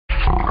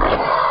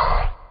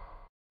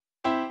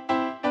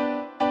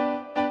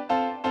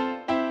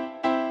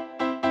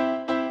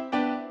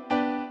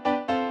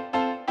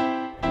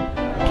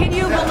Can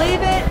you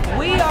believe it?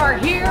 We are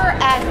here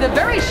at the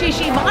very chic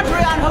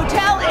Mondrian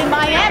Hotel in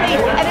Miami,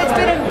 and it's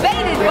been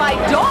invaded by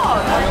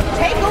dogs.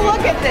 Take a look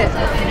at this.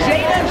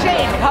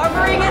 JVM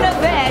covering an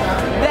event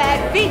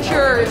that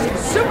features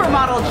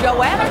supermodel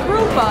Joanna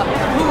Krupa,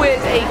 who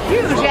is a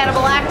huge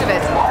animal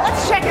activist.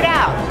 Let's check it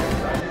out.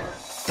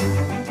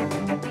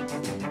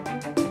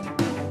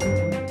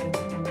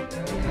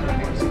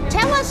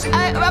 Tell us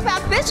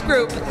about this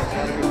group.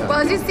 Well,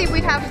 as you see,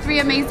 we have 3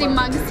 amazing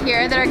monks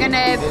here that are going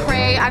to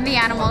pray on the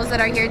animals that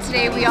are here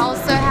today. We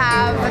also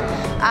have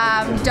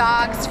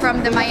dogs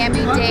from the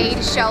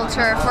Miami-Dade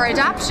shelter for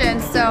adoption.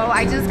 So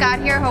I just got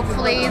here.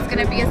 Hopefully it's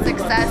going to be a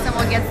success and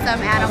we'll get some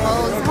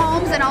animals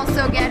homes and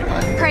also get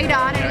prayed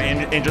on.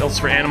 Angels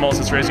for Animals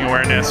is raising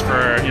awareness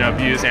for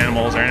abused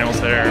animals or animals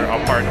that are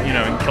a part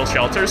in kill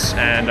shelters,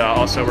 and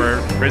also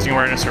we're raising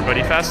awareness for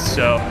Buddha Fest.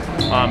 So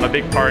a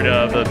big part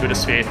of the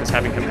Buddhist faith is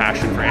having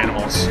compassion for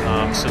animals.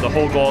 So the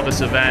whole goal of this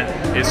event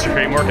is to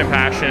create more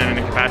compassion and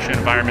a compassionate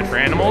environment for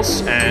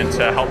animals, and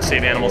to help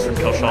save animals from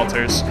kill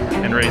shelters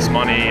and raise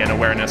money and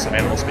awareness of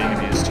animals being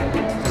abused.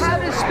 How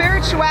does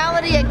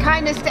spirituality and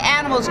kindness to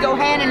animals go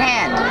hand in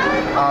hand?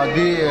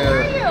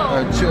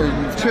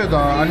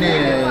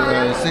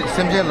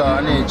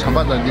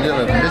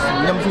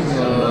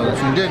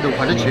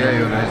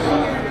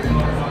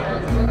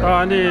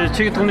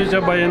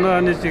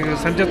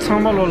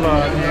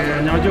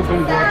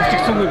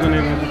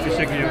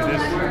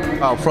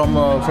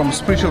 From a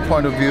spiritual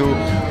point of view,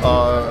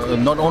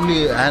 not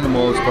only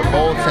animals but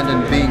all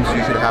sentient beings,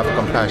 you should have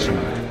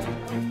compassion.